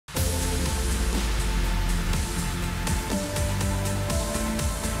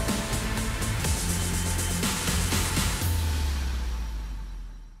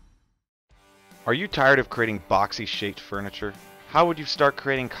Are you tired of creating boxy shaped furniture? How would you start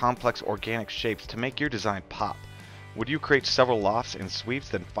creating complex organic shapes to make your design pop? Would you create several lofts and sweeps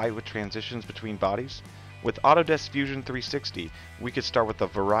then fight with transitions between bodies? With Autodesk Fusion 360, we could start with a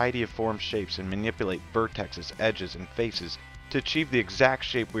variety of form shapes and manipulate vertexes, edges, and faces to achieve the exact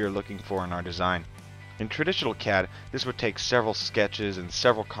shape we are looking for in our design. In traditional CAD, this would take several sketches and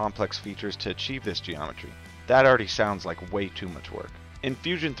several complex features to achieve this geometry. That already sounds like way too much work. In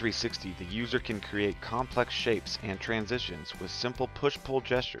Fusion 360, the user can create complex shapes and transitions with simple push-pull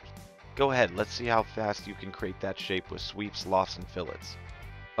gestures. Go ahead, let's see how fast you can create that shape with sweeps, lofts, and fillets.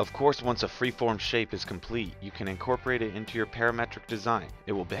 Of course, once a freeform shape is complete, you can incorporate it into your parametric design.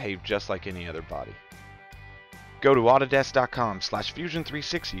 It will behave just like any other body. Go to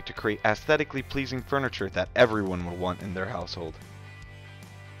autodesk.com/fusion360 to create aesthetically pleasing furniture that everyone will want in their household.